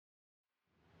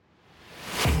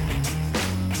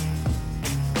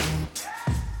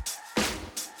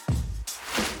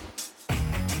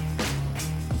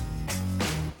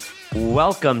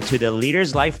Welcome to the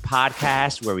Leader's Life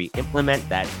podcast, where we implement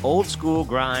that old school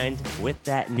grind with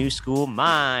that new school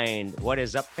mind. What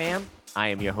is up, fam? I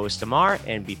am your host, Amar.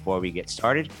 And before we get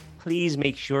started, please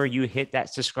make sure you hit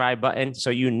that subscribe button so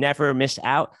you never miss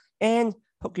out, and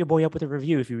hook your boy up with a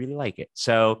review if you really like it.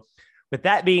 So with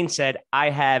that being said, I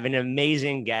have an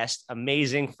amazing guest,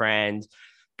 amazing friend.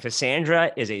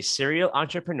 Cassandra is a serial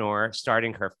entrepreneur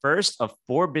starting her first of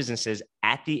 4 businesses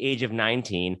at the age of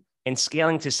 19 and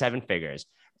scaling to 7 figures,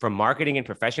 from marketing and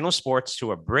professional sports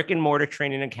to a brick-and-mortar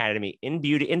training academy in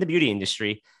the beauty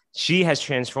industry. She has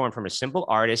transformed from a simple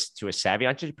artist to a savvy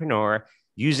entrepreneur,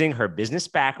 using her business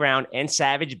background and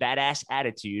savage badass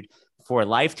attitude for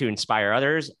life to inspire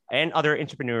others and other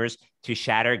entrepreneurs to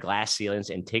shatter glass ceilings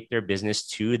and take their business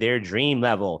to their dream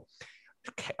level.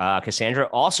 Cassandra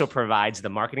also provides the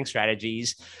marketing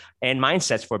strategies and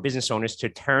mindsets for business owners to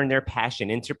turn their passion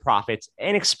into profits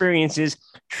and experiences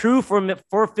true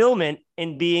fulfillment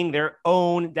in being their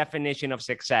own definition of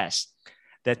success.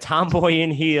 The tomboy in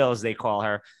heels, they call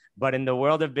her, but in the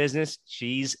world of business,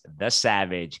 she's the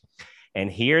savage.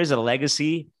 And here's a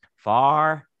legacy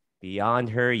far beyond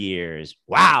her years.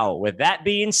 Wow. With that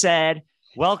being said,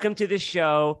 welcome to the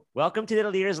show. Welcome to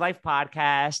the Leader's Life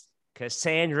podcast.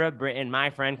 Cassandra, Britton, my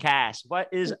friend Cass. What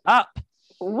is up?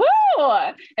 Woo!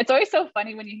 It's always so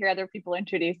funny when you hear other people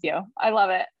introduce you. I love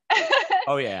it.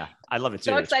 Oh, yeah. I love it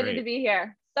too. So excited to be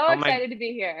here. Excited to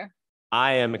be here.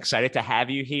 I am excited to have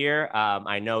you here.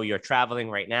 I know you're traveling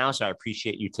right now, so I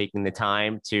appreciate you taking the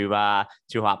time to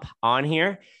hop on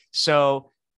here.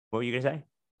 So what were you going to say?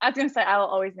 I was going to say, I will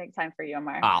always make time for you,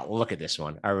 Amar. Oh, look at this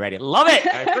one already. Love it.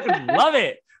 I freaking love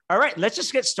it. All right, let's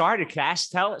just get started, Cass.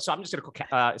 So I'm just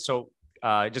going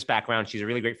to, just background. She's a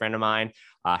really great friend of mine.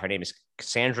 Her name is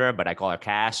Cassandra, but I call her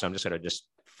Cass. So I'm just going to just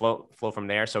flow from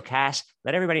there. So Cass,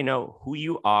 let everybody know who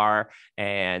you are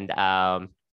and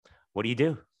what do you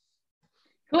do?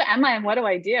 Who am I and what do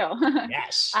I do?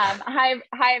 Yes. Hi,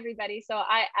 everybody. So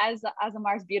as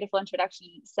Amar's beautiful introduction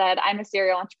said, I'm a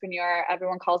serial entrepreneur.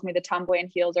 Everyone calls me the tomboy in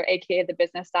heels, or AKA the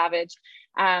business savage.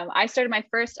 I started my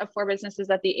first of 4 businesses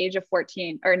at the age of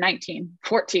 14 or 19,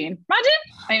 14. Imagine.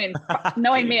 I mean,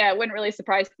 knowing me, it wouldn't really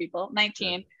surprise people.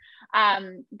 19.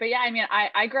 But yeah, I mean,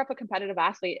 I grew up a competitive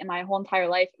athlete, and my whole entire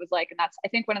life it was like, and that's, I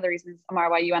think, one of the reasons,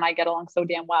 Amar, why you and I get along so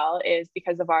damn well is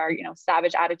because of our,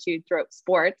 savage attitude throughout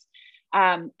sports.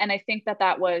 And I think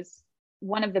that was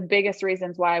one of the biggest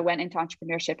reasons why I went into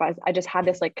entrepreneurship. I just had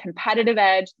this like competitive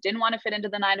edge, didn't want to fit into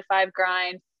the 9-to-5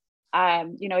 grind.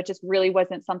 It just really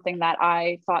wasn't something that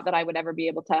I thought that I would ever be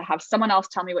able to have someone else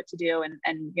tell me what to do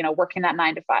and working that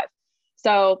 9-to-5.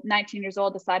 So 19 years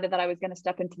old, decided that I was going to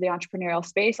step into the entrepreneurial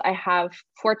space. I have,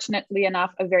 fortunately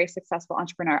enough, a very successful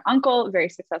entrepreneur uncle, a very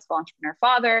successful entrepreneur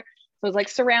father. So I was like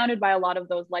surrounded by a lot of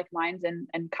those like minds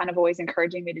and kind of always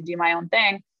encouraging me to do my own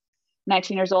thing.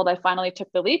 19 years old, I finally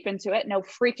took the leap into it. No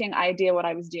freaking idea what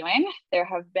I was doing. There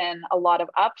have been a lot of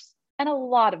ups and a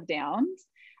lot of downs,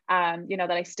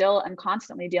 that I still am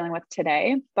constantly dealing with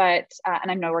today. But, and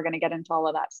I know we're going to get into all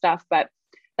of that stuff, but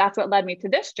that's what led me to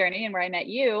this journey. And where I met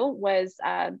you was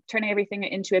turning everything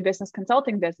into a business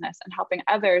consulting business and helping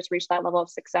others reach that level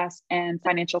of success and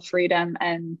financial freedom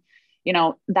and,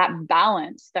 that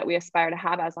balance that we aspire to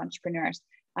have as entrepreneurs.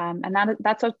 And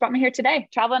that's what brought me here today.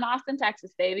 Traveling Austin,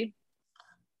 Texas, baby.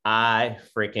 I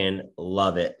freaking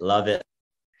love it. Love it.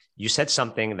 You said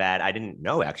something that I didn't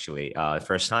know, actually, the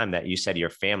first time that you said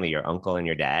your family, your uncle and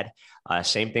your dad.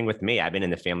 Same thing with me. I've been in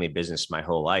the family business my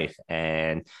whole life.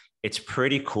 And it's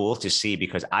pretty cool to see,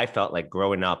 because I felt like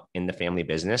growing up in the family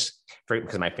business,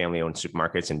 because my family owned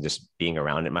supermarkets and just being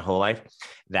around it my whole life,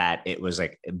 that it was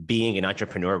like being an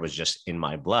entrepreneur was just in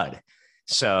my blood.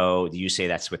 So do you say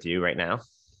that's with you right now?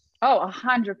 Oh,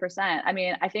 100%. I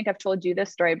mean, I think I've told you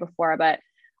this story before, but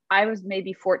I was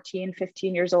maybe 14,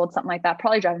 15 years old, something like that,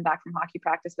 probably driving back from hockey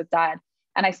practice with dad.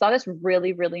 And I saw this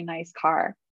really, really nice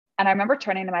car. And I remember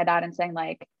turning to my dad and saying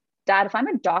like, Dad, if I'm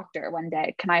a doctor one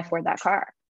day, can I afford that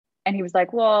car? And he was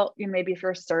like, well, maybe if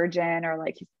you're a surgeon or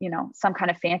like, some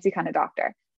kind of fancy kind of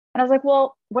doctor. And I was like,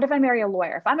 well, what if I marry a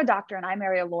lawyer? If I'm a doctor and I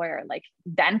marry a lawyer, like,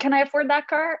 then can I afford that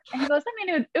car? And he goes, I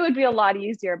mean, it would be a lot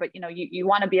easier, but you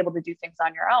want to be able to do things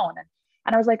on your own.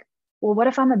 And I was like, well, what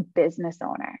if I'm a business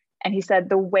owner? And he said,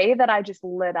 the way that I just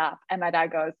lit up, and my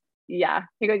dad goes, yeah,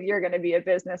 he goes, you're going to be a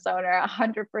business owner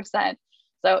 100%.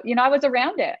 So, I was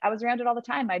around it. I was around it all the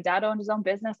time. My dad owned his own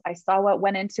business. I saw what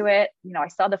went into it. I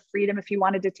saw the freedom if he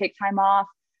wanted to take time off.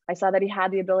 I saw that he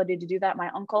had the ability to do that. My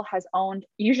uncle has owned,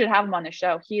 you should have him on the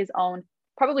show. He has owned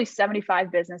probably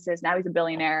 75 businesses. Now he's a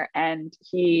billionaire and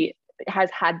he has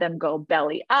had them go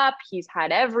belly up. He's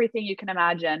had everything you can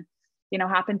imagine,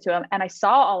 happen to him. And I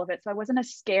saw all of it. So I wasn't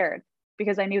as scared.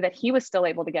 because I knew that he was still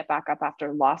able to get back up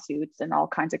after lawsuits and all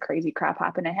kinds of crazy crap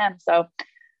happened to him. So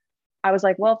I was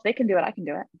like, well, if they can do it, I can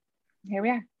do it. Here we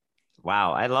are.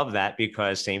 Wow, I love that,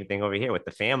 because same thing over here with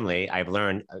the family. I've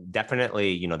learned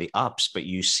definitely, the ups, but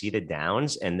you see the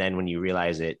downs. And then when you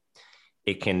realize it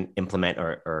can implement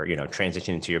or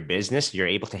transition into your business, you're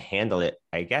able to handle it,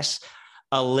 I guess,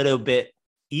 a little bit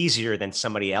easier than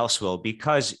somebody else will,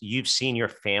 because you've seen your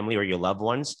family or your loved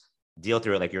ones deal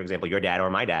through it. Like your example, your dad or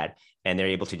my dad, and they're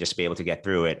able to just be able to get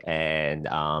through it and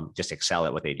just excel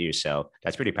at what they do. So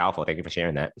that's pretty powerful. Thank you for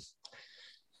sharing that.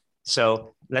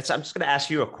 So I'm just going to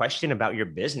ask you a question about your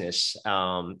business,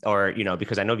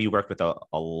 because I know you work with a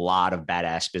lot of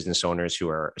badass business owners who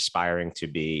are aspiring to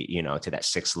be, to that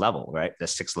sixth level, right? The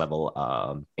sixth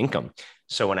level income.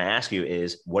 So when I ask you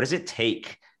is, what does it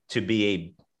take to be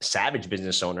a savage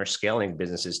business owner scaling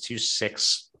businesses to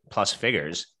 6+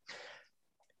 figures?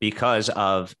 Because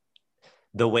of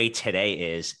the way today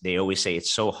is, they always say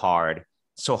it's so hard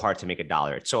to make a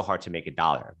dollar. It's so hard to make a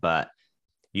dollar, but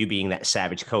you being that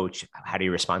savage coach, how do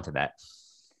you respond to that?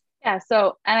 Yeah.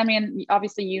 So, and I mean,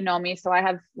 obviously, me. So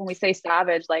when we say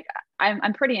savage, like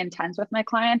I'm pretty intense with my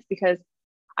clients, because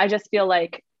I just feel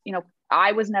like,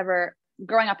 I was never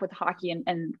growing up with hockey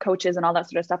and coaches and all that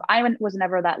sort of stuff. I was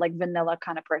never that like vanilla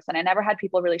kind of person. I never had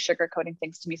people really sugarcoating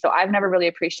things to me. So I've never really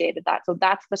appreciated that. So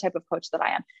that's the type of coach that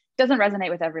I am. It doesn't resonate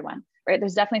with everyone, right?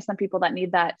 There's definitely some people that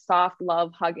need that soft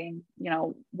love, hugging,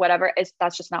 whatever.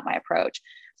 That's just not my approach.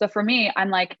 So for me,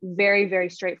 I'm like very, very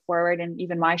straightforward. And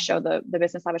even my show, the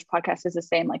Business Savage podcast, is the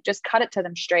same, like just cut it to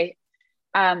them straight.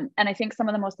 And I think some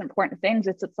of the most important things,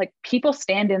 it's like people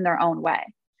stand in their own way,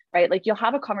 right? Like you'll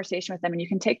have a conversation with them and you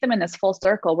can take them in this full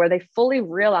circle where they fully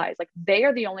realize like they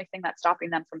are the only thing that's stopping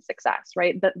them from success,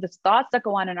 right? The thoughts that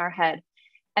go on in our head.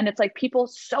 And it's like people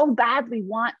so badly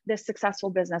want this successful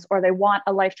business, or they want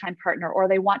a lifetime partner, or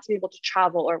they want to be able to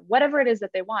travel, or whatever it is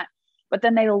that they want. But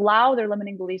then they allow their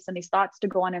limiting beliefs and these thoughts to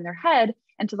go on in their head,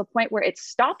 and to the point where it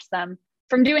stops them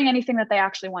from doing anything that they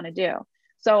actually want to do.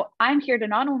 So I'm here to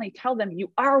not only tell them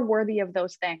you are worthy of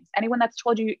those things. Anyone that's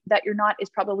told you that you're not is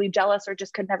probably jealous or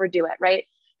just could never do it, right?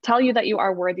 Tell you that you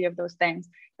are worthy of those things,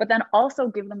 but then also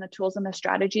give them the tools and the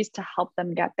strategies to help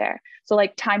them get there. So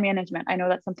like time management, I know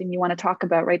that's something you want to talk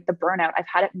about, right? The burnout. I've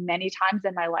had it many times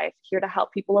in my life, here to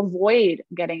help people avoid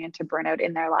getting into burnout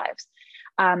in their lives.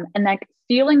 And like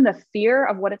feeling the fear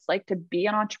of what it's like to be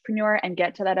an entrepreneur and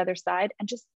get to that other side, and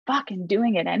just fucking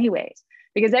doing it anyways,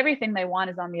 because everything they want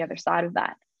is on the other side of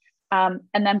that. And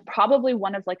then probably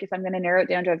one of like, if I'm going to narrow it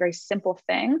down to a very simple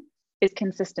thing, is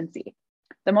consistency.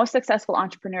 The most successful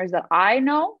entrepreneurs that I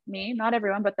know, me, not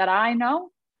everyone, but that I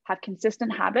know, have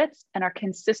consistent habits and are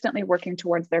consistently working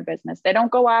towards their business. They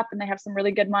don't go up and they have some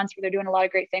really good months where they're doing a lot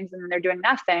of great things and then they're doing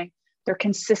nothing. They're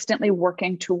consistently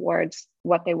working towards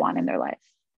what they want in their life.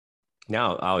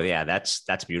 No. Oh yeah. That's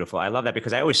beautiful. I love that,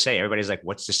 because I always say, everybody's like,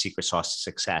 what's the secret sauce to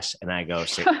success? And I go,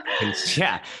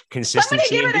 consistency. Somebody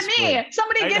give it to me.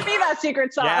 Somebody give me that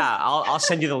secret sauce. Yeah. I'll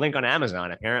send you the link on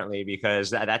Amazon, apparently,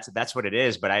 because that's what it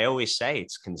is. But I always say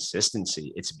it's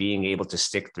consistency. It's being able to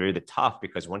stick through the tough,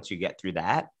 because once you get through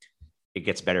that, it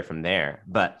gets better from there.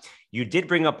 But you did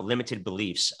bring up limited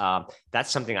beliefs. That's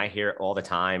something I hear all the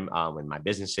time in my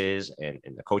businesses and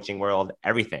in the coaching world,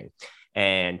 everything.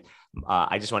 And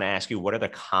I just want to ask you, what are the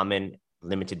common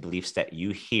limited beliefs that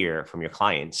you hear from your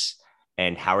clients,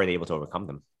 and how are they able to overcome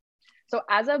them? So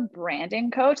as a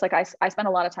branding coach, like I spend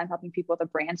a lot of time helping people with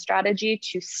a brand strategy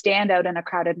to stand out in a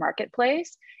crowded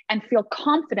marketplace and feel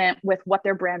confident with what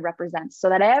their brand represents, so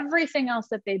that everything else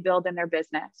that they build in their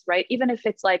business, right? Even if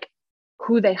it's like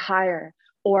who they hire,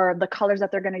 or the colors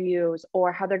that they're going to use,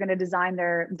 or how they're going to design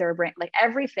their brand, like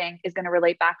everything is going to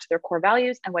relate back to their core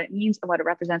values and what it means and what it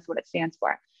represents, what it stands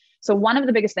for. So one of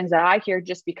the biggest things that I hear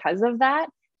just because of that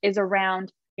is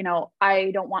around, I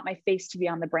don't want my face to be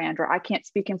on the brand, or I can't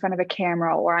speak in front of a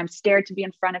camera, or I'm scared to be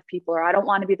in front of people, or I don't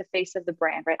want to be the face of the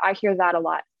brand, right? I hear that a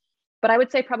lot. But I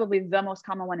would say probably the most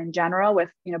common one in general with,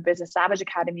 Business Savage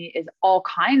Academy is all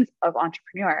kinds of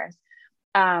entrepreneurs,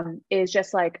 is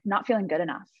just like not feeling good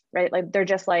enough, right? Like they're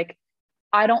just like,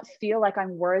 I don't feel like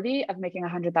I'm worthy of making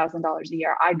 $100,000 a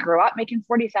year. I grew up making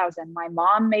 40,000. My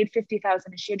mom made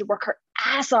 50,000 and she had to work her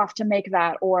ass off to make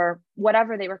that, or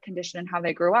whatever they were conditioned and how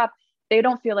they grew up. They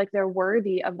don't feel like they're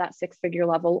worthy of that 6-figure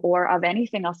level or of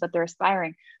anything else that they're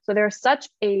aspiring. So there's such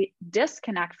a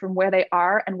disconnect from where they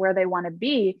are and where they want to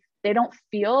be. They don't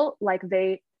feel like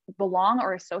they belong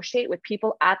or associate with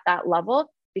people at that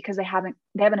level, because they haven't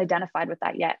identified with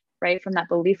that yet, right? From that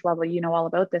belief level, all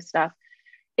about this stuff.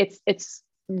 It's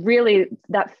really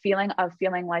that feeling of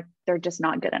feeling like they're just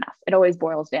not good enough. It always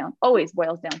boils down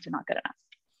to not good enough.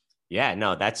 Yeah,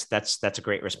 no, that's a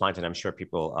great response, and I'm sure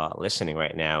people listening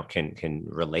right now can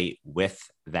relate with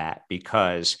that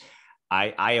because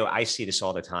I see this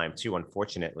all the time too.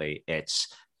 Unfortunately,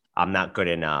 it's I'm not good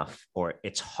enough, or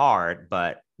it's hard,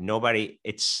 but nobody.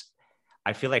 It's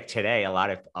I feel like today a lot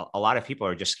of people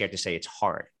are just scared to say it's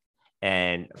hard.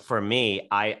 And for me,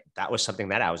 I that was something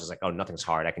that I was just like, oh, nothing's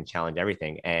hard. I can challenge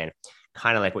everything. And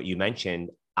kind of like what you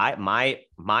mentioned,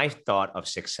 my thought of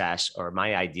success, or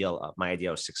my ideal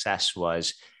of success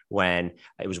was when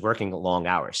I was working long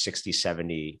hours, 60,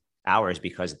 70 hours,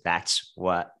 because that's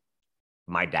what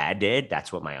my dad did.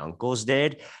 That's what my uncles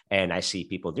did. And I see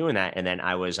people doing that. And then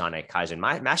I was on a Kaizen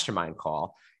mastermind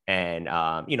call. And,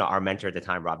 our mentor at the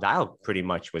time, Rob Dial, pretty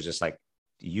much was just like,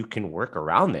 you can work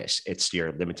around this. It's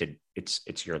your limited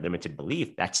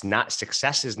belief. That's not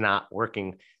success is not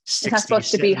working It's not 60,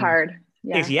 supposed to be 70. hard.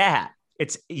 Yeah. Yeah,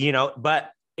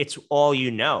 but it's all you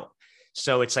know.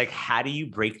 So it's like, how do you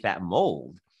break that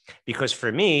mold? Because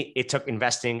for me, it took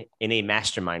investing in a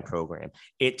mastermind program.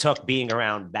 It took being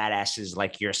around badasses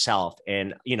like yourself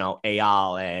and,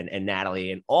 Ayal and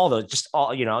Natalie and all those, just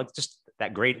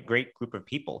that great group of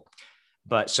people.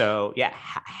 But so, yeah,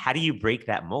 how do you break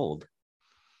that mold?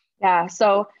 Yeah.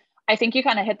 So I think you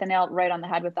kind of hit the nail right on the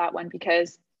head with that one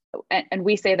because, and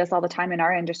we say this all the time in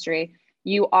our industry,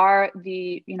 you are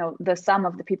the sum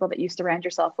of the people that you surround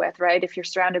yourself with, right? If you're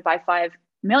surrounded by 5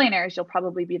 millionaires, you'll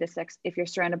probably be the sixth. If you're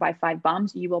surrounded by 5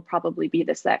 bums, you will probably be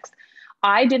the sixth.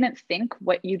 I didn't think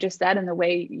what you just said and the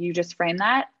way you just framed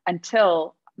that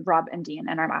until Rob and Dean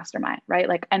and our mastermind, right?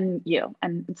 Like, and you,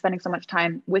 and spending so much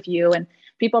time with you and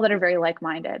people that are very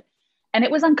like-minded. And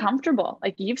it was uncomfortable.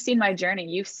 Like you've seen my journey.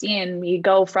 You've seen me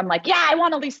go from like, yeah, I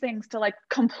want all these things to like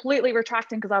completely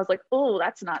retracting because I was like, oh,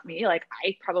 that's not me. Like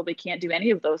I probably can't do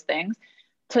any of those things.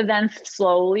 To then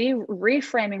slowly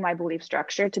reframing my belief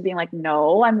structure to being like,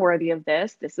 no, I'm worthy of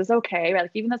this. This is okay.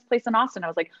 Like even this place in Austin, I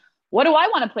was like, what do I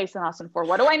want to place in Austin for?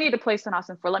 What do I need to place in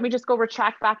Austin for? Let me just go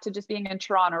retract back to just being in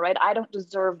Toronto, right? I don't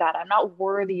deserve that. I'm not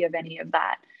worthy of any of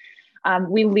that.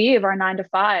 We leave our 9 to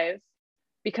 5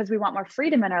 because we want more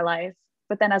freedom in our life.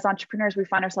 But then as entrepreneurs, we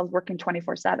find ourselves working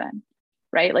 24/7,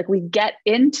 right? Like we get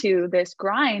into this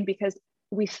grind because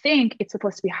we think it's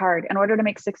supposed to be hard. In order to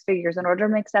make 6 figures, in order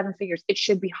to make 7 figures, it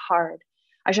should be hard.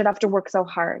 I should have to work so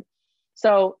hard.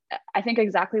 So I think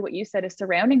exactly what you said is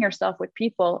surrounding yourself with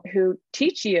people who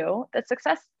teach you that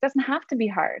success doesn't have to be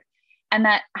hard. And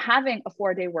that having a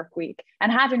 4-day work week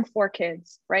and having 4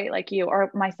 kids, right? Like you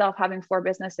or myself having 4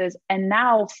 businesses, and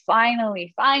now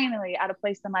finally at a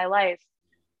place in my life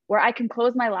where I can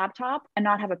close my laptop and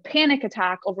not have a panic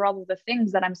attack over all of the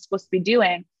things that I'm supposed to be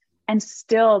doing and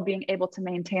still being able to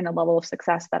maintain a level of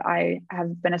success that I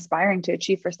have been aspiring to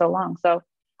achieve for so long. So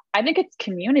I think it's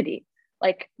community,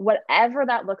 like whatever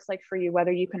that looks like for you,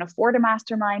 whether you can afford a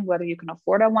mastermind, whether you can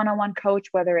afford a one-on-one coach,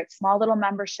 whether it's small little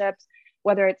memberships,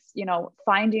 whether it's,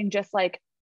 finding just like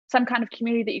some kind of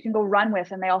community that you can go run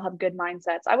with and they all have good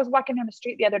mindsets. I was walking down the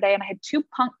street the other day and I had 2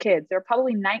 punk kids. They're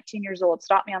probably 19 years old,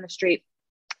 stop me on the street.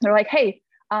 They're like, hey,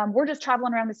 we're just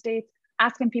traveling around the States,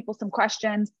 asking people some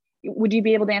questions. Would you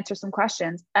be able to answer some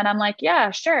questions? And I'm like,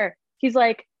 yeah, sure. He's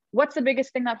like, what's the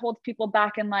biggest thing that holds people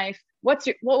back in life? What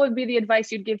would be the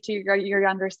advice you'd give to your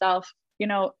younger self?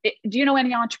 Do you know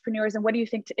any entrepreneurs and what do you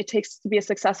think it takes to be a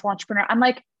successful entrepreneur? I'm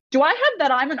like, do I have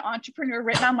that I'm an entrepreneur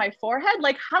written on my forehead?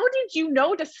 Like, how did you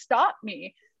know to stop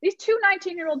me? These 2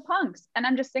 19-year-old punks. And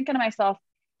I'm just thinking to myself,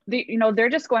 they're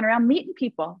just going around meeting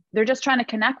people. They're just trying to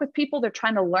connect with people. They're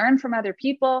trying to learn from other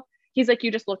people. He's like,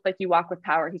 you just look like you walk with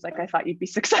power. He's like, I thought you'd be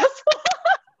successful.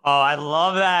 Oh, I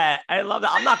love that. I love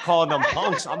that. I'm not calling them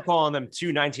punks. I'm calling them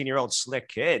 2 19-year-old slick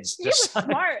kids. He was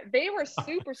smart. They were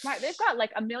super smart. They've got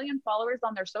like 1 million followers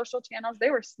on their social channels.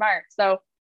 They were smart. So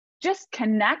just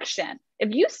connection.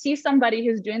 If you see somebody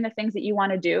who's doing the things that you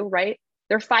want to do, right?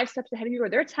 They're 5 steps ahead of you, or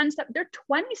they're 10 steps, they're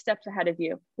 20 steps ahead of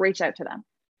you. Reach out to them.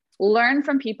 Learn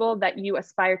from people that you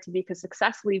aspire to be, because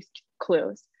success leaves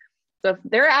clues. So if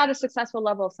they're at a successful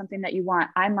level of something that you want,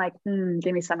 I'm like,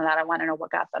 give me some of that. I want to know what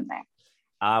got them there.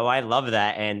 Oh, I love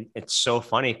that. And it's so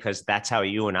funny because that's how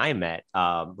you and I met,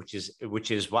 which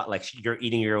is what, like, you're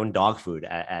eating your own dog food,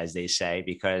 as they say,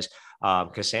 because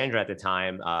Cassandra at the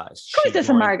time, who is this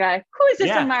Amar guy? Who's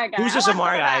this Amar guy? Who's this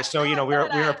Amar guy? So,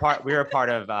 we're part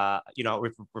of,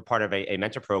 we're part of a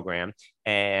mentor program.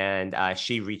 And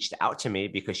she reached out to me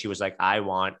because she was like, I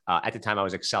want, at the time I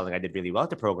was excelling. I did really well at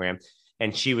the program.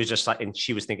 And she was just like, and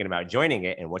she was thinking about joining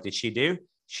it. And what did she do?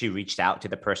 She reached out to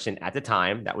the person at the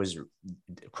time that was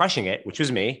crushing it, which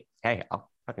was me. Hey,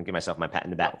 I can give myself my pat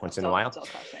in the back once in a while.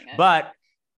 But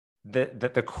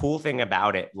the cool thing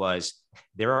about it was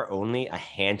there are only a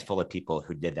handful of people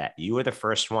who did that. You were the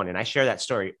first one. And I share that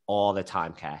story all the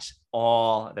time, Cass,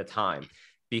 all the time,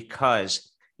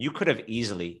 because you could have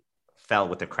easily fell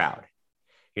with the crowd.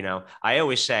 You know, I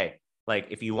always say, like,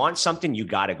 if you want something, you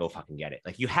got to go fucking get it.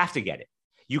 Like, you have to get it.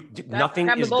 Nothing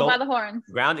grab is the bull by the horn.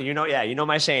 Grounded. You know, yeah, you know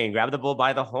my saying, grab the bull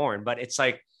by the horn. But it's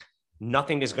like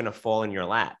nothing is going to fall in your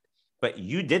lap. But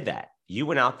you did that. You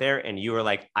went out there and you were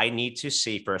like, I need to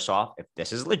see first off if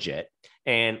this is legit,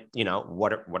 and you know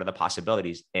what are the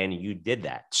possibilities, and you did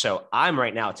that. So I'm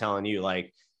right now telling you,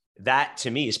 like, that to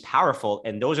me is powerful,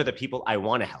 and those are the people I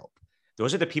want to help.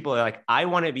 Those are the people that are like, I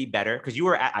want to be better, because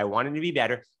I wanted to be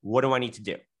better. What do I need to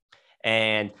do?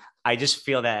 And I just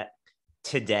feel that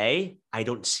today I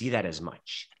don't see that as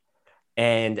much.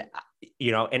 And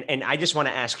you know, and I just want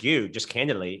to ask you, just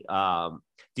candidly,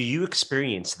 do you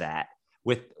experience that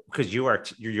with, because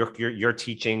you're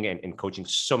teaching and coaching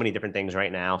so many different things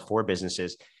right now for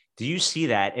businesses? Do you see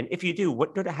that? And if you do,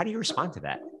 how do you respond to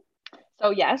that?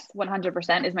 So yes,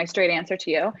 100% is my straight answer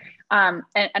to you. And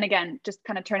again, just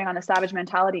kind of turning on the savage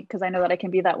mentality, because I know that I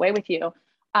can be that way with you.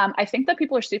 I think that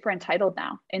people are super entitled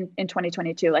now in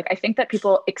 2022. Like, I think that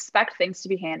people expect things to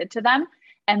be handed to them,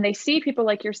 and they see people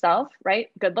like yourself, right?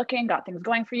 Good looking, got things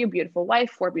going for you, beautiful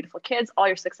wife, 4 beautiful kids, all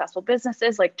your successful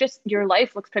businesses, like just your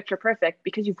life looks picture perfect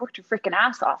because you've worked your freaking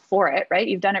ass off for it, right?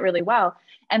 You've done it really well.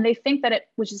 And they think that it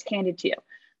was just handed to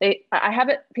you. I have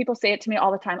it, people say it to me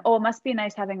all the time. Oh, it must be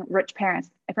nice having rich parents.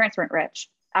 My parents weren't rich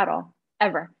at all,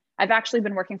 ever. I've actually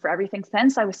been working for everything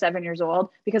since I was 7 years old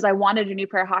because I wanted a new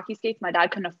pair of hockey skates. My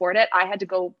dad couldn't afford it. I had to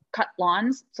go cut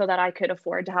lawns so that I could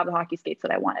afford to have the hockey skates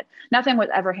that I wanted. Nothing was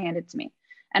ever handed to me.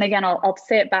 And again, I'll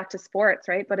say it back to sports,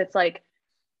 right? But it's like,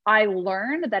 I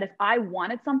learned that if I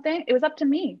wanted something, it was up to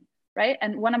me, right?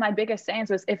 And one of my biggest sayings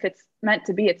was, if it's meant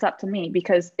to be, it's up to me,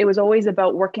 because it was always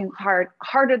about working hard,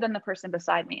 harder than the person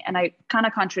beside me. And I kind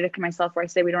of contradict myself where I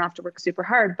say we don't have to work super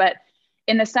hard, but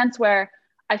in the sense where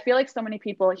I feel like so many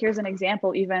people, here's an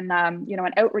example, even, you know,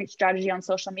 an outreach strategy on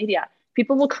social media.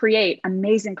 People will create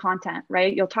amazing content,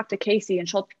 right? You'll talk to Casey and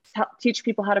she'll teach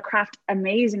people how to craft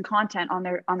amazing content on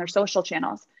their social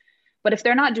channels. But if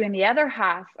they're not doing the other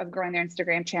half of growing their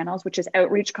Instagram channels, which is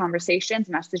outreach, conversations,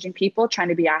 messaging people, trying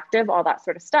to be active, all that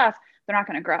sort of stuff, they're not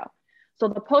going to grow. So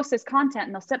they'll post this content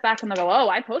and they'll sit back and they'll go, oh,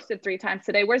 I posted 3 times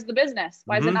today. Where's the business?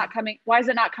 Why is it not coming? Why is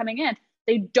it not coming in?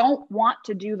 They don't want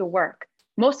to do the work.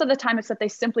 Most of the time it's that they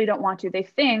simply don't want to. They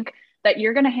think that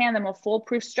you're going to hand them a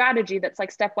foolproof strategy that's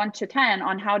like step 1 to 10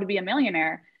 on how to be a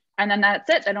millionaire. And then that's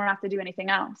it. They don't have to do anything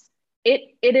else.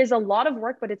 It is a lot of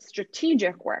work, but it's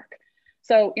strategic work.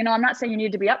 So, you know, I'm not saying you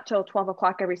need to be up till 12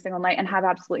 o'clock every single night and have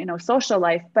absolutely no social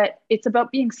life, but it's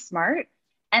about being smart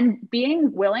and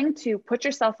being willing to put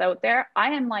yourself out there.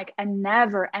 I am like a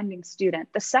never ending student.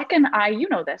 The second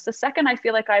the second I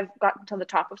feel like I've gotten to the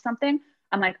top of something,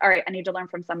 I'm like, all right, I need to learn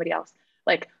from somebody else.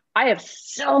 Like, I have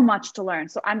so much to learn.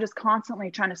 So I'm just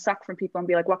constantly trying to suck from people and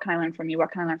be like, what can I learn from you?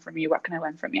 What can I learn from you? What can I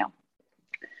learn from you?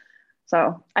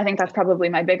 So I think that's probably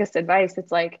my biggest advice.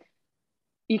 It's like,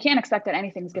 you can't expect that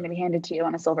anything's going to be handed to you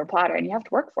on a silver platter, and you have to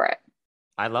work for it.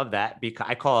 I love that, because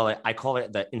I call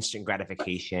it the instant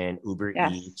gratification, Uber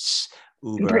Eats,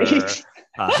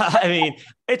 I mean,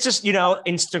 it's just, you know,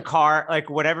 Instacart, like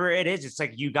whatever it is, it's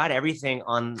like, you got everything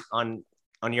on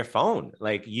your phone.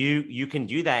 Like you can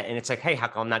do that. And it's like, hey, how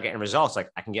come I'm not getting results?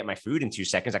 Like, I can get my food in 2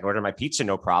 seconds. I can order my pizza,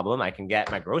 no problem. I can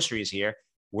get my groceries here.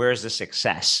 Where's the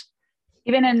success?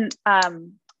 Even in,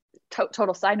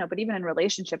 total side note, but even in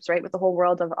relationships, right? With the whole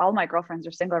world of, all my girlfriends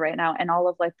are single right now, and all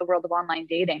of like the world of online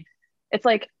dating, it's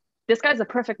like, this guy's a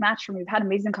perfect match for me. We've had an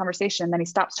amazing conversation. And then he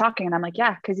stops talking. And I'm like,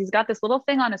 yeah, because he's got this little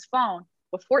thing on his phone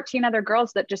with 14 other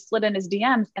girls that just slid in his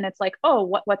DMs. And it's like,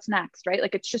 oh, what's next? Right?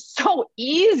 Like, it's just so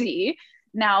easy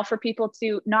now for people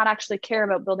to not actually care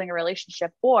about building a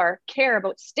relationship, or care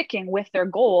about sticking with their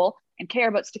goal, and care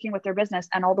about sticking with their business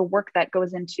and all the work that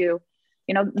goes into,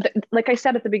 you know, like I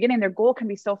said at the beginning, their goal can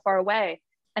be so far away.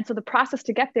 And so the process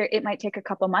to get there, it might take a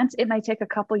couple months, it might take a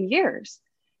couple years,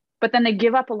 but then they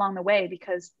give up along the way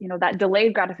because, you know, that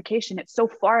delayed gratification, it's so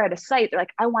far out of sight. They're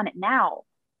like, I want it now.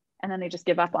 And then they just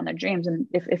give up on their dreams. And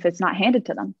if it's not handed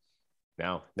to them.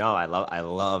 No, I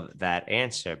love that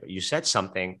answer. But you said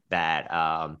something that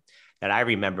I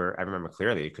remember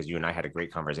clearly, because you and I had a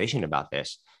great conversation about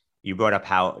this. You brought up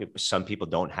how some people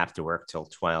don't have to work till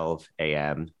 12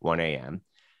 a.m., 1 a.m.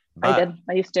 I did.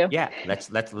 I used to. Yeah,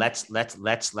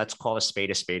 let's call a spade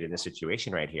in this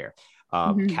situation right here.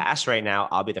 Cass right now,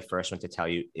 I'll be the first one to tell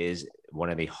you, is one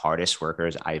of the hardest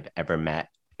workers I've ever met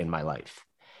in my life.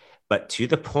 But to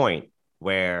the point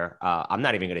where I'm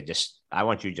not even going to I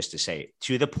want you just to say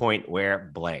to the point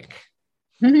where blank.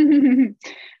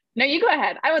 No, you go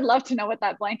ahead. I would love to know what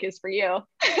that blank is for you.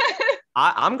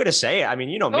 I'm going to say it. I mean,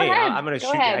 you know Go me, ahead. I'm going to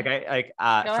Go shoot you. ahead.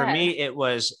 Go For ahead. me, it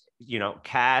was,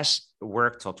 Cass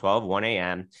worked till 1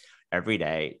 a.m. every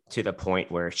day to the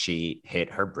point where she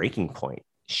hit her breaking point.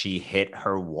 She hit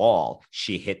her wall.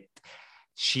 She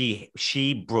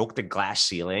broke the glass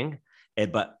ceiling,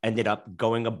 but ended up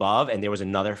going above. And there was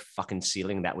another fucking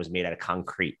ceiling that was made out of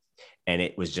concrete. And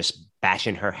it was just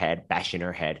bashing her head, bashing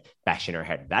her head, bashing her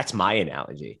head. That's my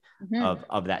analogy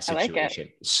of that situation.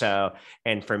 Like so,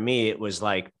 and for me, it was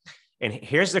like, and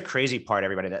here's the crazy part,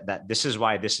 everybody, that this is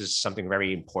why this is something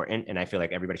very important. And I feel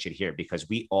like everybody should hear it because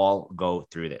we all go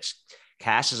through this.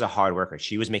 Cass is a hard worker.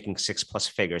 She was making 6+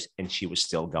 figures and she was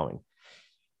still going.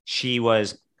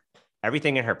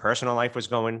 Everything in her personal life was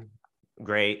going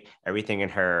great. Everything in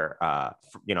her,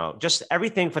 just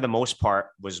everything for the most part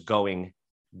was going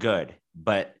good,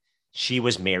 but she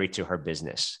was married to her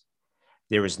business.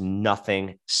 There was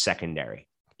nothing secondary.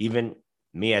 Even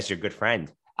me as your good friend,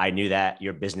 I knew that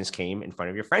your business came in front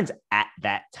of your friends at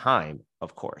that time,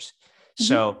 of course. Mm-hmm.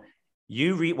 So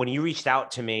when you reached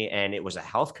out to me and it was a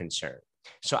health concern.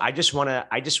 So I just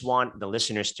want the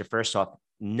listeners to first off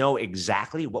know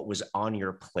exactly what was on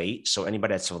your plate. So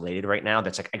anybody that's related right now,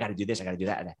 that's like, I got to do this, I got to do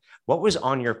that. What was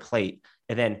on your plate?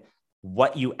 And then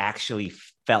what you actually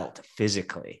felt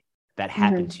physically that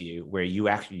happened to you, where you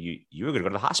were going to go to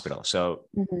the hospital. So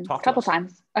a couple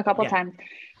times.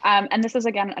 And this is,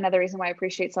 again, another reason why I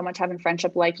appreciate so much having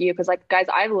friendship like you. Cause like, guys,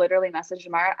 I literally messaged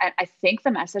Amara. I think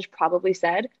the message probably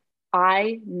said,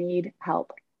 I need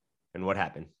help. And what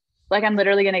happened? Like, I'm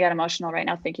literally going to get emotional right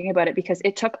now thinking about it because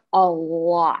it took a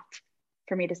lot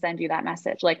for me to send you that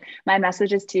message. Like, my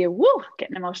messages to you,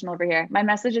 getting emotional over here. My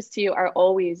messages to you are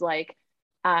always like,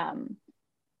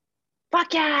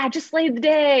 fuck yeah, just slay the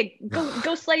day.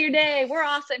 Go slay your day. We're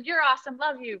awesome. You're awesome.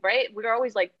 Love you. Right. We're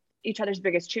always like each other's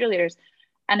biggest cheerleaders.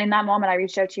 And in that moment, I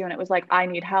reached out to you and it was like, I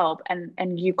need help.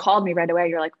 And you called me right away.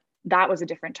 You're like, that was a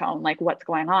different tone. Like, what's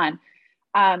going on?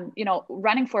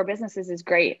 Running 4 businesses is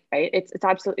great, right? It's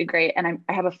absolutely great. And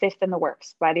I have a 5th in the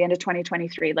works by the end of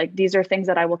 2023. Like, these are things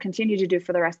that I will continue to do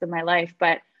for the rest of my life.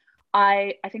 But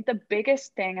I think the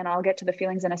biggest thing, and I'll get to the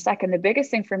feelings in a second, the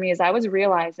biggest thing for me is I was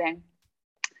realizing,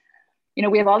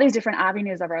 we have all these different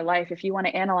avenues of our life. If you want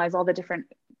to analyze all the different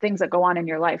things that go on in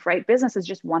your life, right? Business is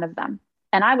just one of them.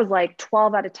 And I was like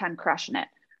 12 out of 10 crushing it,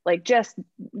 like just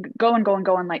going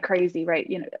like crazy, right?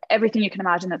 Everything you can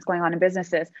imagine that's going on in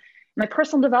businesses. My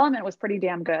personal development was pretty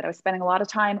damn good. I was spending a lot of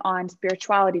time on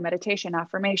spirituality, meditation,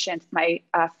 affirmations. My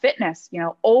fitness,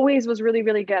 always was really,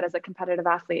 really good as a competitive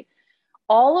athlete.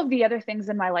 All of the other things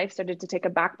in my life started to take a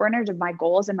back burner to my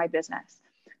goals and my business.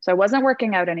 So I wasn't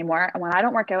working out anymore. And when I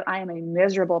don't work out, I am a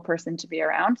miserable person to be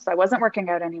around. So I wasn't working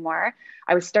out anymore.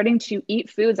 I was starting to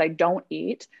eat foods I don't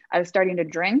eat. I was starting to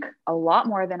drink a lot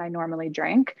more than I normally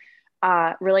drink.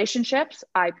 Relationships,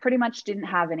 I pretty much didn't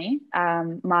have any.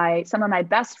 Some of my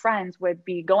best friends would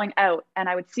be going out and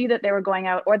I would see that they were going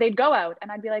out, or they'd go out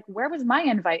and I'd be like, where was my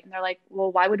invite? And they're like,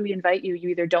 well, why would we invite you? You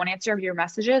either don't answer your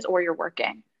messages or you're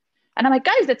working. And I'm like,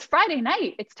 guys, it's Friday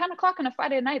night. It's 10 o'clock on a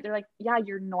Friday night. They're like, yeah,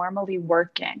 you're normally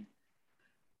working.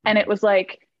 And it was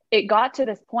like, it got to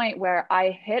this point where I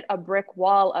hit a brick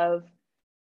wall of,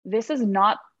 this is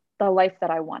not the life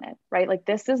that I wanted, right? Like,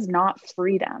 this is not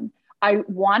freedom. I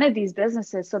wanted these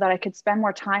businesses so that I could spend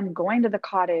more time going to the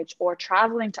cottage or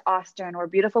traveling to Austin or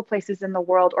beautiful places in the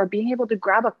world, or being able to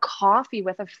grab a coffee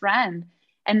with a friend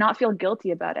and not feel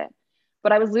guilty about it.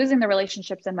 But I was losing the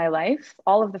relationships in my life.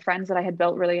 All of the friends that I had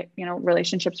built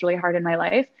relationships really hard in my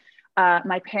life.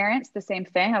 My parents, the same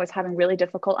thing. I was having really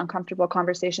difficult, uncomfortable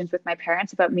conversations with my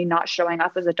parents about me not showing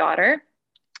up as a daughter.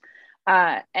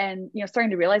 And starting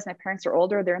to realize my parents are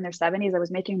older, they're in their 70s. I was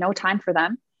making no time for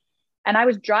them. And I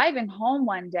was driving home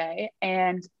one day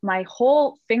and my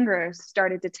whole fingers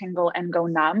started to tingle and go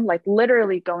numb, like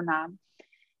literally go numb.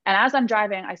 And as I'm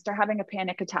driving, I start having a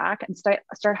panic attack and start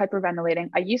hyperventilating.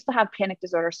 I used to have panic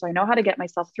disorder, so I know how to get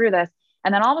myself through this.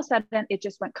 And then all of a sudden, it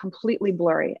just went completely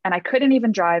blurry and I couldn't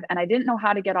even drive and I didn't know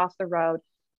how to get off the road.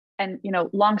 And,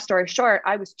 long story short,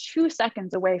 I was 2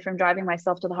 seconds away from driving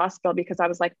myself to the hospital because I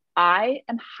was like, I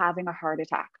am having a heart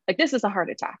attack. Like, this is a heart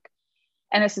attack.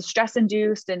 And this is stress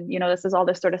induced. And, this is all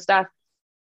this sort of stuff.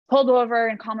 Pulled over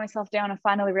and calmed myself down and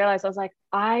finally realized I was like,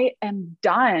 I am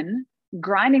done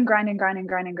grinding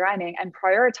and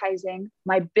prioritizing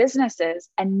my businesses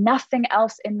and nothing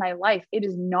else in my life. It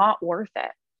is not worth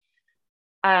it.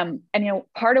 And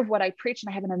part of what I preach, and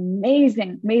I have an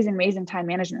amazing time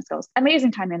management skills,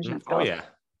 Oh yeah.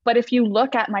 But if you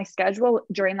look at my schedule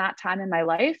during that time in my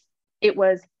life, it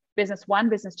was business 1,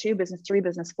 business 2, business 3,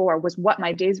 business 4 was what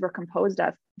my days were composed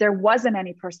of. There wasn't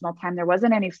any personal time. There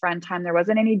wasn't any friend time. There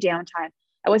wasn't any downtime.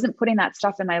 I wasn't putting that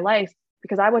stuff in my life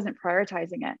because I wasn't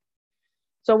prioritizing it.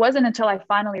 So it wasn't until I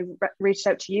finally reached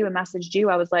out to you and messaged you,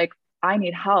 I was like, I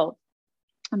need help.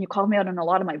 And you called me out on a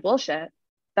lot of my bullshit,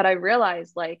 that I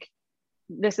realized like,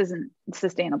 this isn't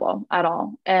sustainable at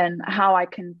all. And how I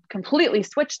can completely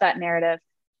switch that narrative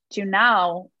to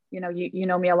now, you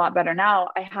know me a lot better now.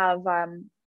 I have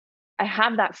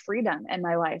that freedom in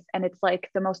my life. And it's like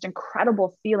the most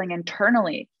incredible feeling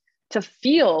internally to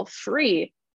feel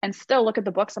free and still look at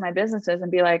the books of my businesses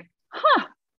and be like,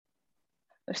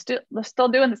 they're still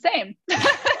doing the same.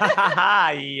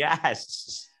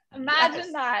 Yes.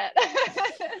 Imagine that.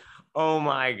 Oh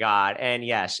my God. And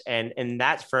yes. And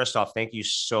that's, first off, thank you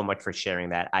so much for sharing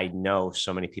that. I know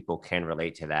so many people can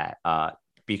relate to that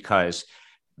because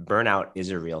burnout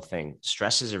is a real thing.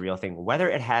 Stress is a real thing, whether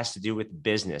it has to do with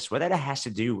business, whether it has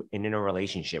to do in a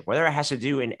relationship, whether it has to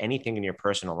do in anything in your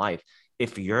personal life.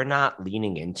 If you're not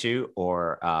leaning into,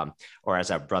 or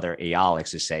as our brother Eyal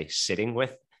likes to say, sitting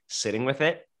with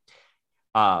it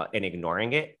and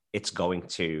ignoring it, it's going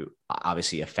to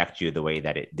obviously affect you the way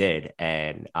that it did.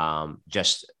 And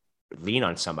just lean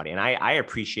on somebody. And I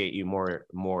appreciate you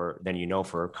more than you know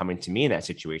for coming to me in that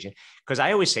situation. Because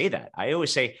I always say that. I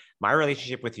always say my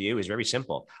relationship with you is very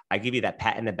simple. I give you that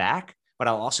pat in the back, but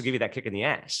I'll also give you that kick in the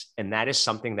ass. And that is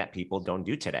something that people don't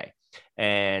do today.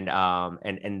 And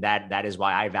that is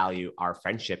why I value our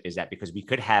friendship, is that because we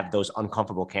could have those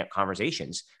uncomfortable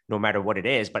conversations, no matter what it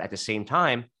is, but at the same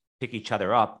time, pick each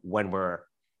other up when we're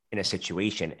in a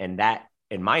situation. And that,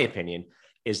 in my opinion,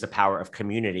 is the power of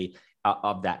community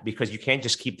of that, because you can't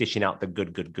just keep dishing out the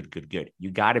good. You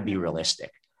got to be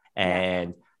realistic.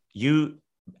 And you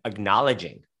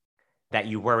acknowledging that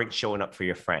you weren't showing up for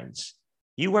your friends.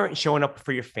 You weren't showing up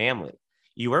for your family.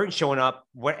 You weren't showing up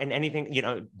in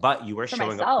anything, but you were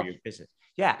showing up for your business.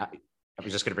 Yeah. I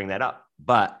was just going to bring that up,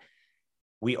 but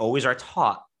we always are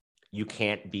taught you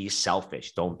can't be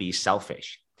selfish. Don't be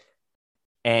selfish.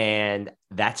 And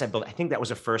I think that was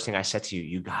the first thing I said to you.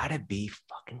 You gotta be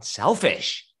fucking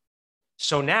selfish.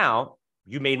 So now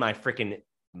you made my freaking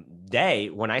day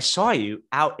when I saw you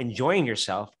out enjoying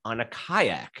yourself on a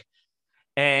kayak.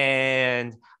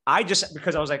 And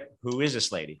because I was like, who is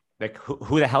this lady? Like,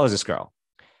 who the hell is this girl?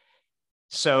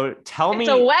 So tell me.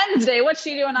 It's a Wednesday. What's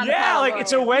she doing on the Yeah, like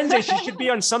it's a Wednesday. She should be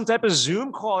on some type of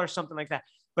Zoom call or something like that.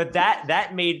 But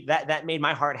that made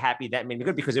my heart happy. That made me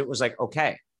good, because it was like,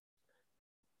 okay,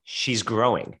 she's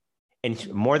growing.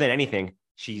 And more than anything,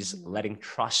 she's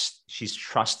she's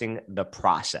trusting the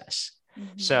process.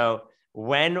 Mm-hmm. So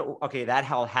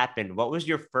that all happened, what was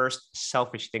your first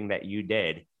selfish thing that you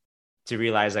did to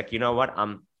realize, like, you know what,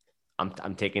 I'm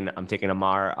taking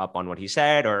Amar up on what he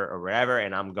said or whatever,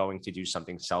 and I'm going to do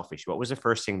something selfish? What was the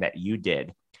first thing that you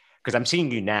did? Because I'm seeing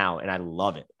you now and I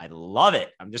love it.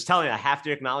 I'm just telling you, I have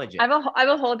to acknowledge it. I have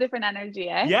a whole different energy,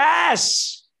 eh?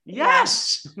 Yes. Yeah,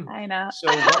 I know. So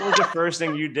what was the first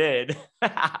thing you did?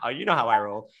 Oh, you know how I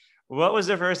roll. What was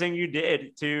the first thing you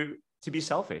did to be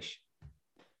selfish?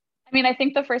 I mean, I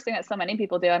think the first thing that so many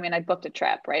people do, I booked a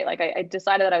trip, right? Like I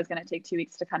decided that I was going to take 2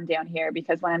 weeks to come down here,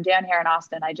 because when I'm down here in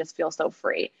Austin, I just feel so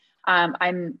free.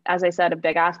 I'm, as I said, a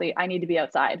big athlete. I need to be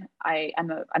outside.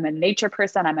 I'm a nature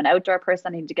person. I'm an outdoor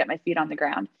person. I need to get my feet on the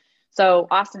ground. So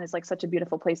Austin is like such a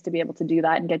beautiful place to be able to do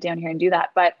that and get down here and do that.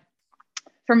 But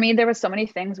for me, there was so many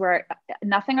things where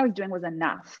nothing I was doing was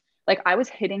enough. Like I was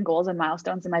hitting goals and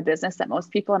milestones in my business that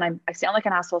most people, and I sound like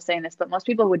an asshole saying this, but most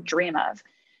people would dream of.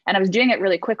 And I was doing it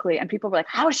really quickly. And people were like,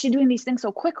 how is she doing these things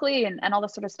so quickly? And all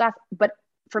this sort of stuff. But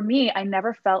for me, I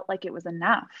never felt like it was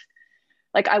enough.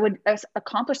 Like I would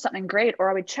accomplish something great, or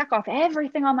I would check off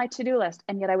everything on my to-do list.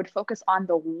 And yet I would focus on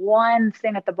the one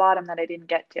thing at the bottom that I didn't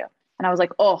get to. And I was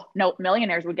like, oh no,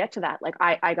 millionaires would get to that. Like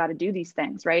I got to do these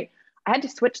things, right? I had to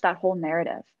switch that whole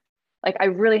narrative. Like I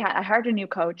hired a new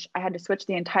coach. I had to switch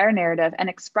the entire narrative and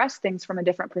express things from a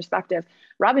different perspective.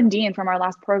 Rob and Dean from our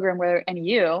last program and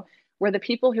you were the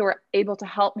people who were able to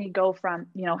help me go from,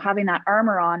 having that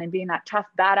armor on and being that tough,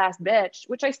 badass bitch,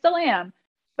 which I still am.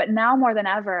 But now more than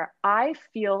ever, I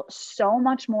feel so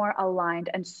much more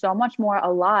aligned and so much more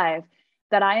alive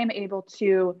that I am able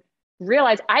to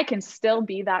realize I can still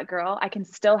be that girl. I can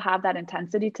still have that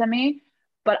intensity to me.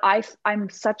 But I'm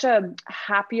such a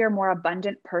happier, more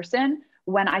abundant person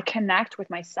when I connect with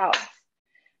myself.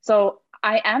 So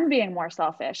I am being more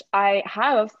selfish. I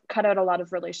have cut out a lot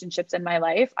of relationships in my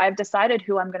life. I've decided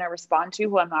who I'm going to respond to,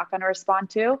 who I'm not going to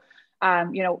respond to,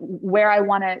 where I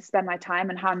want to spend my time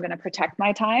and how I'm going to protect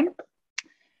my time.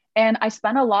 And I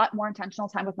spend a lot more intentional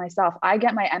time with myself. I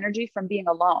get my energy from being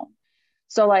alone.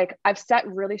 So like I've set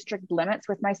really strict limits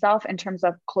with myself in terms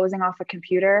of closing off a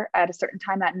computer at a certain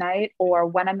time at night, or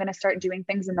when I'm going to start doing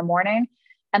things in the morning.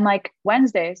 And like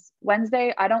Wednesday,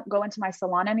 I don't go into my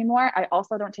salon anymore. I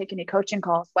also don't take any coaching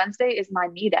calls. Wednesday is my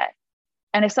me day.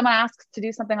 And if someone asks to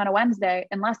do something on a Wednesday,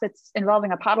 unless it's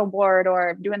involving a paddle board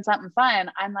or doing something fun,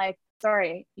 I'm like,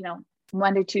 sorry,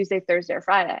 Monday, Tuesday, Thursday, or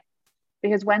Friday.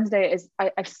 Because Wednesday is,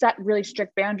 I've set really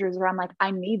strict boundaries where I'm like,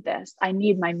 I need this. I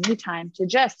need my me time to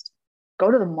just go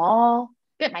to the mall,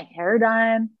 get my hair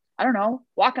done. I don't know,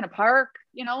 walk in a park,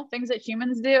 things that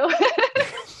humans do.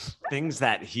 Things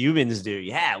that humans do.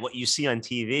 Yeah. What you see on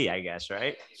TV, I guess,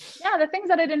 right? Yeah. The things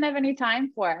that I didn't have any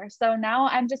time for. So now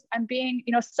I'm being,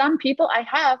 some people I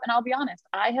have, and I'll be honest,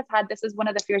 I have had, this is one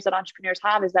of the fears that entrepreneurs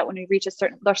have, is that when you reach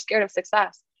they're scared of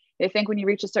success. They think when you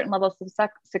reach a certain level of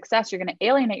success, you're going to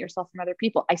alienate yourself from other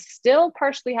people. I still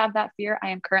partially have that fear. I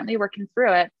am currently working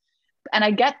through it. And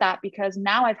I get that because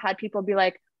now I've had people be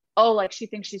like, oh, like she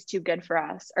thinks she's too good for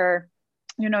us. Or,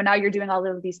 now you're doing all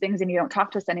of these things and you don't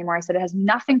talk to us anymore. I said, it has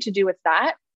nothing to do with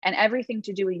that and everything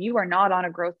to do with you are not on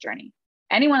a growth journey.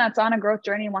 Anyone that's on a growth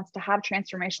journey and wants to have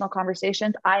transformational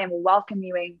conversations, I am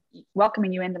welcoming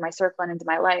you into my circle and into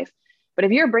my life. But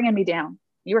if you're bringing me down,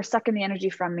 you are sucking the energy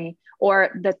from me,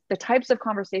 or the types of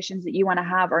conversations that you want to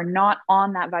have are not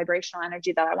on that vibrational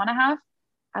energy that I want to have,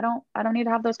 I don't need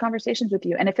to have those conversations with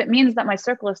you. And if it means that my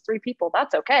circle is 3 people,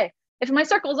 that's okay. If my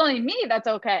circle is only me, that's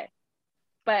okay.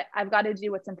 But I've got to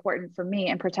do what's important for me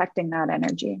and protecting that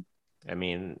energy. I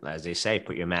mean, as they say,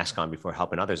 put your mask on before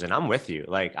helping others. And I'm with you.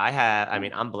 Like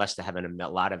I'm blessed to have a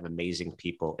lot of amazing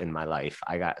people in my life.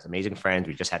 I got amazing friends.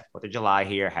 We just had 4th of July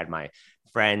here, had my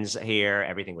friends here.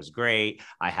 Everything was great.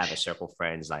 I have a circle of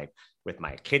friends, like with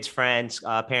my kids' friends,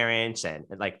 parents, and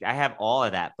like I have all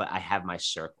of that, but I have my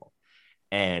circle.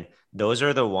 And those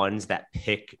are the ones that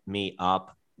pick me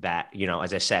up, that,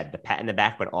 as I said, the pat in the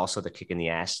back, but also the kick in the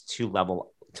ass to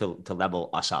level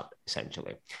us up,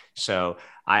 essentially. So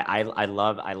I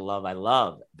love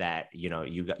that,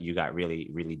 you got really,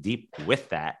 really deep with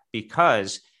that,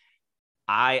 because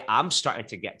I'm starting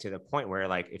to get to the point where,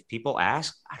 like, if people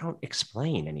ask, I don't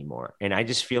explain anymore. And I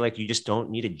just feel like you just don't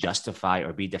need to justify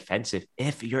or be defensive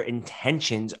if your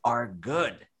intentions are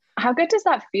good. How good does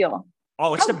that feel?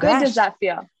 Oh, it's How the best. How good does that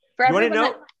feel? For you everyone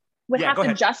that would have to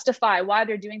ahead. justify why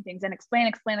they're doing things and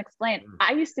explain.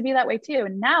 I used to be that way too.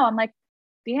 And now I'm like,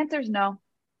 the answer is no.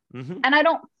 Mm-hmm. And I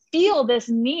don't feel this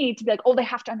need to be like, oh, they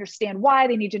have to understand why,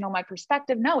 they need to know my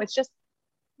perspective. No, it's just,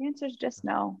 the answer is just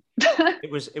no.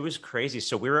 It was crazy.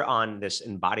 So we were on this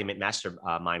embodiment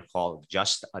mastermind call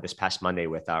just this past Monday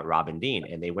with Rob and Dean,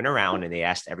 and they went around and they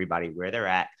asked everybody where they're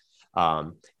at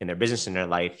in their business, in their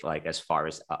life, like as far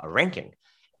as a ranking.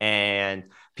 And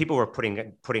people were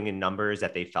putting in numbers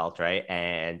that they felt right.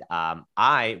 And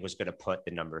I was going to put the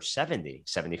number 70,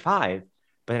 75,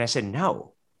 but then I said,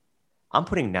 no, I'm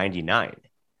putting 99.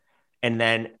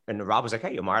 And Rob was like,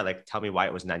 hey, Omar, like, tell me why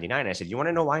it was 99. And I said, you want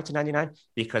to know why it's 99?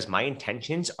 Because my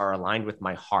intentions are aligned with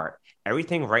my heart.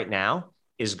 Everything right now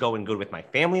is going good with my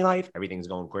family life. Everything's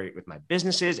going great with my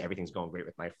businesses. Everything's going great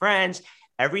with my friends.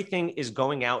 Everything is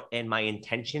going out and my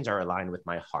intentions are aligned with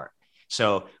my heart.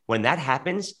 So when that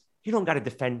happens, you don't got to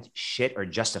defend shit or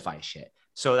justify shit.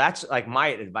 So that's like my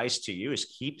advice to you, is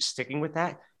keep sticking with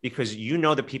that, because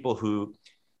the people who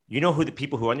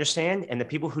understand, and the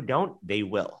people who don't, they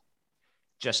will.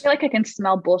 I feel like I can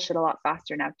smell bullshit a lot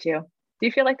faster now too. Do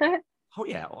you feel like that? Oh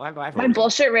yeah. Well, my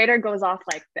bullshit radar goes off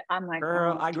like, I'm like,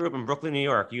 girl, I grew up in Brooklyn, New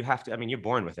York. You have to, you're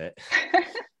born with it.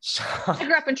 So, I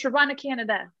grew up in Toronto,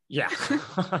 Canada. Yeah.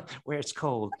 Where it's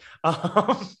cold.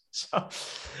 But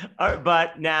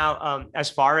now, as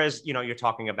far as, you're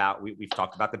talking about, we've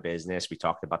talked about the business, we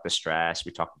talked about the stress,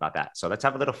 we talked about that. So let's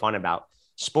have a little fun about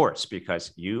sports,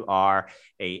 because you are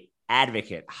a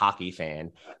advocate hockey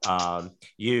fan.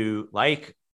 You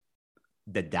like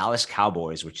the Dallas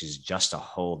Cowboys, which is just a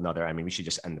whole nother, we should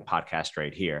just end the podcast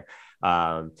right here,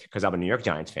 because I'm a New York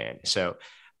Giants fan. So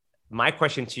my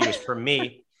question to you is, for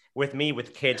me,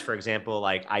 with kids, for example,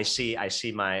 like I see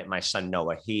my son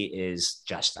Noah. He is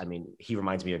just, he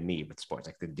reminds me of me with sports.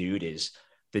 Like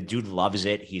the dude loves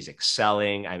it. He's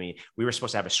excelling. We were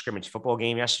supposed to have a scrimmage football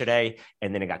game yesterday,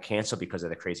 and then it got canceled because of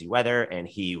the crazy weather, and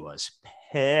he was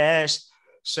pissed.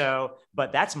 So,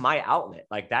 but that's my outlet.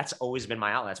 Like that's always been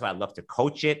my outlet. That's why I love to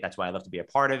coach it. That's why I love to be a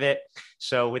part of it.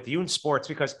 So with you in sports,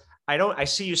 because I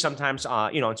see you sometimes,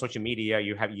 on social media,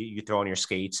 you throw on your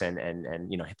skates and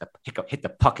hit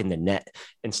the puck in the net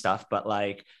and stuff. But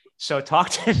like, so talk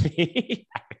to me.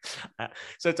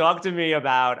 So talk to me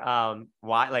about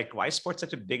why is sports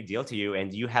such a big deal to you?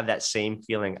 And do you have that same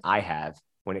feeling I have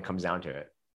when it comes down to it?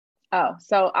 Oh,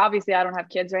 so obviously I don't have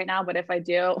kids right now, but if I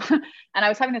do, and I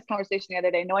was having this conversation the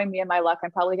other day, knowing me and my luck,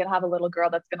 I'm probably going to have a little girl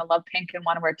that's going to love pink and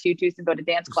want to wear tutus and go to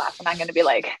dance class. And I'm going to be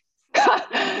like,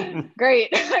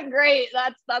 great, great.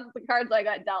 That's the cards I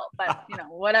got dealt, but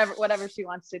whatever she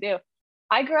wants to do.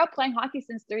 I grew up playing hockey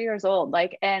since 3 years old.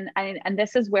 And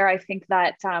this is where I think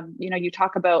that, you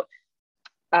talk about,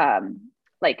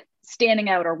 like standing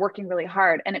out or working really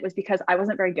hard. And it was because I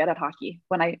wasn't very good at hockey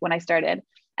when I started.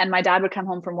 And my dad would come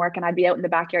home from work and I'd be out in the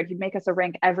backyard. He'd make us a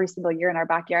rink every single year in our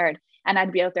backyard. And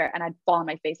I'd be out there and I'd fall on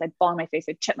my face. I'd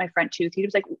chip my front tooth. He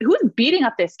was like, who's beating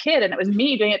up this kid? And it was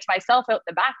me doing it to myself out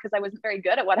the back because I wasn't very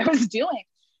good at what I was doing.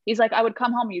 He's like, I would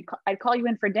come home, I'd call you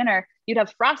in for dinner. You'd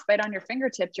have frostbite on your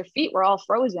fingertips. Your feet were all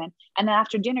frozen. And then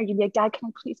after dinner, you'd be like, Dad, can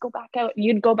I please go back out? And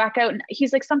you'd go back out. And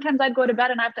he's like, sometimes I'd go to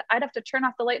bed and I'd have to turn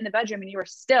off the light in the bedroom and you were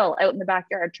still out in the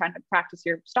backyard trying to practice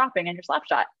your stopping and your slap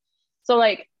shot. So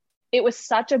like, it was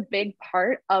such a big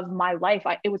part of my life.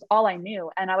 It was all I knew.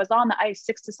 And I was on the ice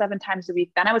 6 to 7 times a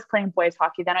week. Then I was playing boys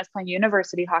hockey. Then I was playing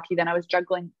university hockey. Then I was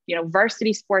juggling,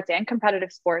 varsity sports and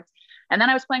competitive sports. And then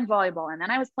I was playing volleyball. And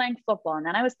then I was playing football. And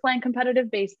then I was playing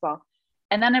competitive baseball.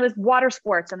 And then it was water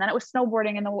sports. And then it was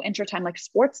snowboarding in the winter time. Like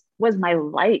sports was my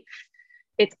life.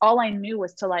 It's all I knew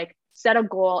was to like set a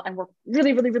goal and work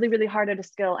really, really, really, really hard at a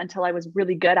skill until I was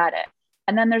really good at it.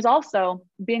 And then there's also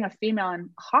being a female in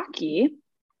hockey,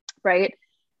 right?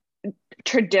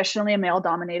 Traditionally a male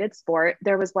dominated sport.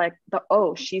 There was like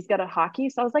she's good at hockey.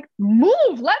 So I was like,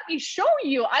 move, let me show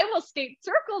you. I will skate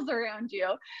circles around you.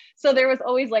 So there was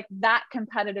always like that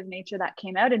competitive nature that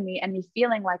came out in me and me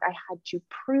feeling like I had to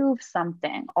prove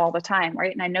something all the time.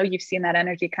 Right. And I know you've seen that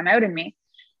energy come out in me.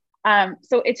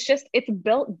 So it's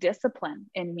built discipline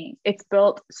in me. It's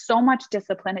built so much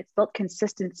discipline. It's built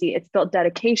consistency. It's built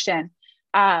dedication.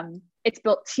 It's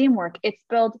built teamwork. It's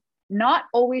built not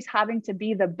always having to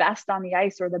be the best on the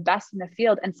ice or the best in the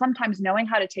field. And sometimes knowing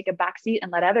how to take a back seat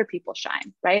and let other people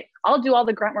shine, right? I'll do all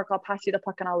the grunt work. I'll pass you the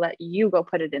puck and I'll let you go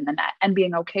put it in the net and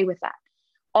being okay with that.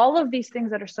 All of these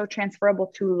things that are so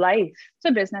transferable to life,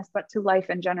 to business, but to life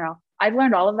in general. I've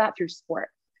learned all of that through sport.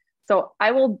 So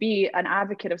I will be an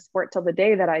advocate of sport till the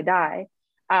day that I die.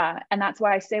 And that's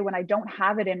why I say when I don't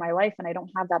have it in my life and I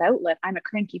don't have that outlet, I'm a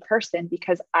cranky person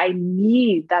because I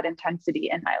need that intensity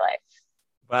in my life.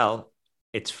 Well,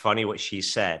 it's funny what she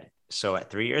said. So at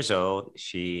 3 years old,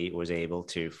 she was able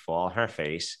to fall on her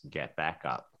face, get back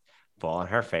up, fall on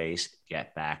her face,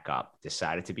 get back up,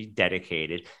 decided to be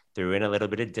dedicated, threw in a little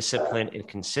bit of discipline and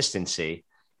consistency.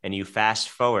 And you fast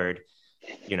forward,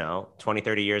 20,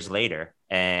 30 years later,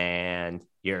 and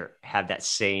you have that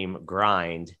same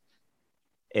grind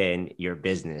in your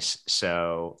business.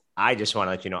 So I just want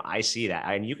to let you know, I see that.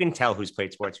 And you can tell who's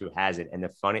played sports, who hasn't. And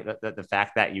the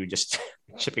fact that you just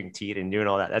chipping teeth and doing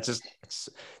all that,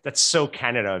 that's so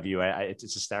Canada of you.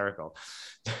 It's hysterical.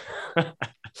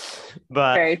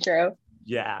 But very true.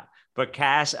 Yeah. But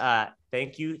Cass,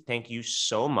 thank you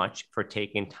so much for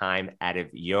taking time out of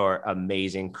your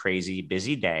amazing, crazy,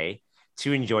 busy day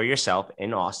to enjoy yourself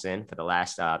in Austin for the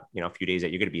last, few days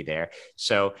that you're going to be there.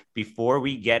 So before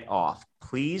we get off,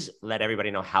 please let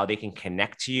everybody know how they can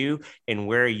connect to you and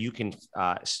where you can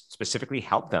specifically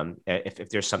help them if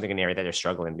there's something in the area that they're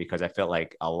struggling, because I feel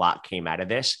like a lot came out of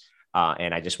this.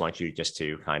 And I just want you just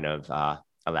to kind of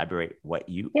elaborate what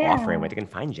you offer and where they can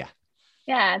find you.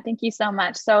 Yeah, thank you so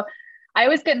much. So I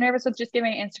always get nervous with just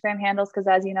giving Instagram handles because,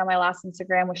 as you know, my last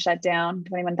Instagram was shut down,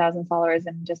 21,000 followers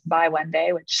in just by one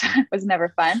day, which was never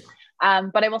fun.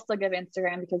 But I will still give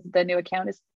Instagram because the new account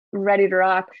is ready to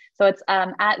rock. So it's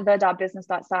at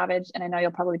the.business.savage. And I know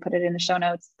you'll probably put it in the show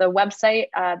notes. The website,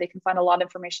 they can find a lot of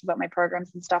information about my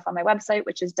programs and stuff on my website,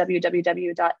 which is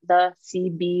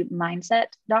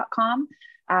www.thecbmindset.com.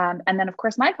 And then, of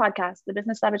course, my podcast, the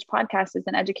Business Savage podcast, is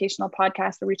an educational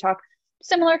podcast where we talk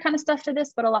similar kind of stuff to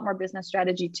this, but a lot more business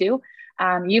strategy too.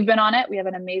 You've been on it. We have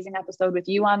an amazing episode with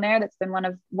you on there. That's been one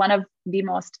of the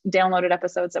most downloaded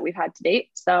episodes that we've had to date.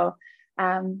 So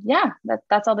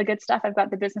that's all the good stuff. I've got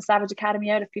the Business Savage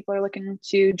Academy out if people are looking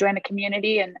to join a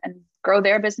community and grow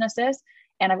their businesses.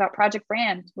 And I've got Project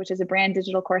Brand, which is a brand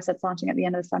digital course that's launching at the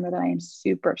end of the summer that I am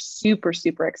super, super,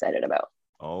 super excited about.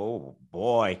 Oh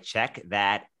boy, check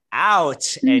that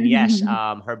out. And yes,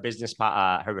 her Business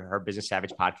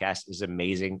Savage podcast is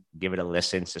amazing. Give it a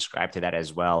listen, subscribe to that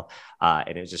as well.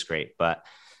 And it was just great. But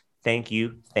thank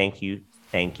you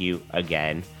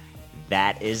again.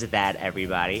 that is that,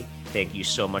 everybody. Thank you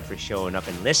so much for showing up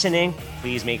and listening.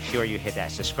 Please make sure you hit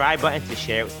that subscribe button to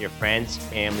share it with your friends,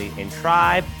 family, and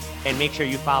tribe. And make sure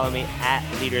you follow me at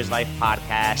Leaders Life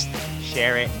Podcast.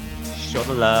 Share it, show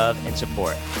the love and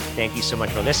support. Thank you so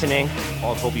much for listening.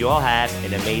 I hope you all have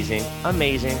an amazing,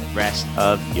 amazing rest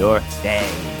of your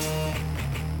day.